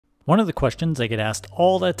One of the questions I get asked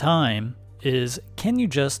all the time is, can you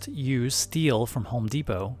just use steel from Home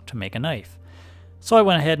Depot to make a knife? So I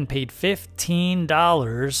went ahead and paid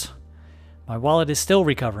 $15, my wallet is still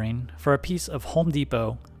recovering, for a piece of Home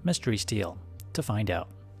Depot mystery steel to find out.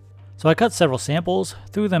 So I cut several samples,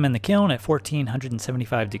 threw them in the kiln at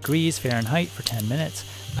 1475 degrees Fahrenheit for 10 minutes.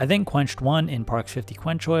 I then quenched one in Parks 50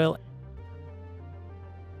 quench oil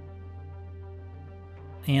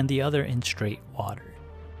and the other in straight water.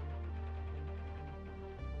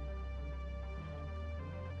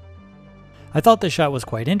 I thought this shot was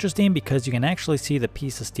quite interesting because you can actually see the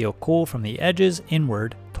piece of steel cool from the edges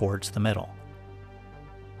inward towards the middle.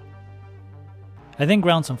 I then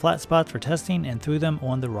ground some flat spots for testing and threw them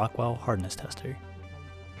on the Rockwell hardness tester.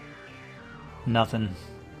 Nothing.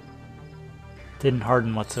 Didn't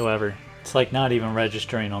harden whatsoever. It's like not even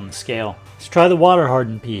registering on the scale. Let's try the water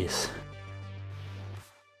hardened piece.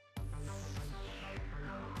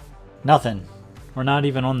 Nothing. We're not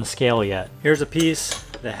even on the scale yet. Here's a piece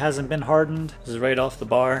that hasn't been hardened. This is right off the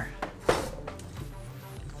bar.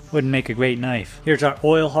 Wouldn't make a great knife. Here's our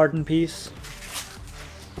oil hardened piece.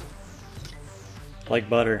 Like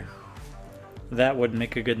butter. That wouldn't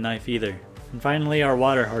make a good knife either. And finally our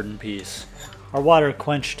water hardened piece. Our water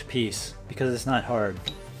quenched piece, because it's not hard.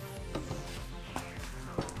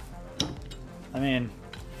 I mean,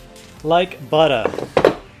 like butter.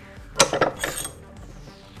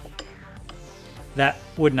 That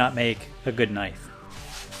would not make a good knife.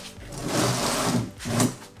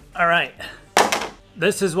 Alright,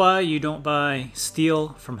 this is why you don't buy steel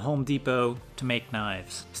from Home Depot to make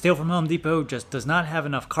knives. Steel from Home Depot just does not have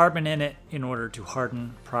enough carbon in it in order to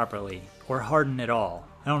harden properly, or harden at all.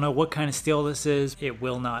 I don't know what kind of steel this is, it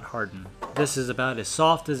will not harden. This is about as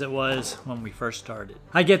soft as it was when we first started.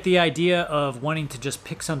 I get the idea of wanting to just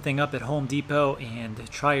pick something up at Home Depot and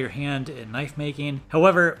try your hand at knife making.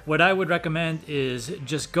 However, what I would recommend is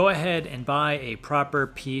just go ahead and buy a proper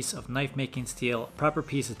piece of knife making steel, a proper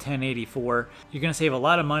piece of 1084. You're gonna save a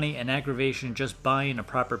lot of money and aggravation just buying a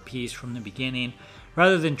proper piece from the beginning,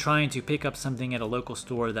 rather than trying to pick up something at a local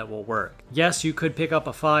store that will work. Yes, you could pick up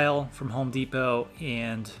a file from Home Depot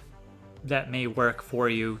and that may work for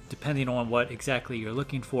you depending on what exactly you're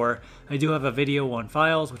looking for. I do have a video on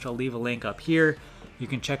files, which I'll leave a link up here. You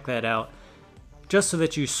can check that out just so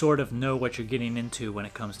that you sort of know what you're getting into when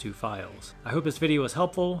it comes to files. I hope this video was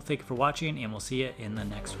helpful. Thank you for watching, and we'll see you in the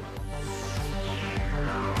next one.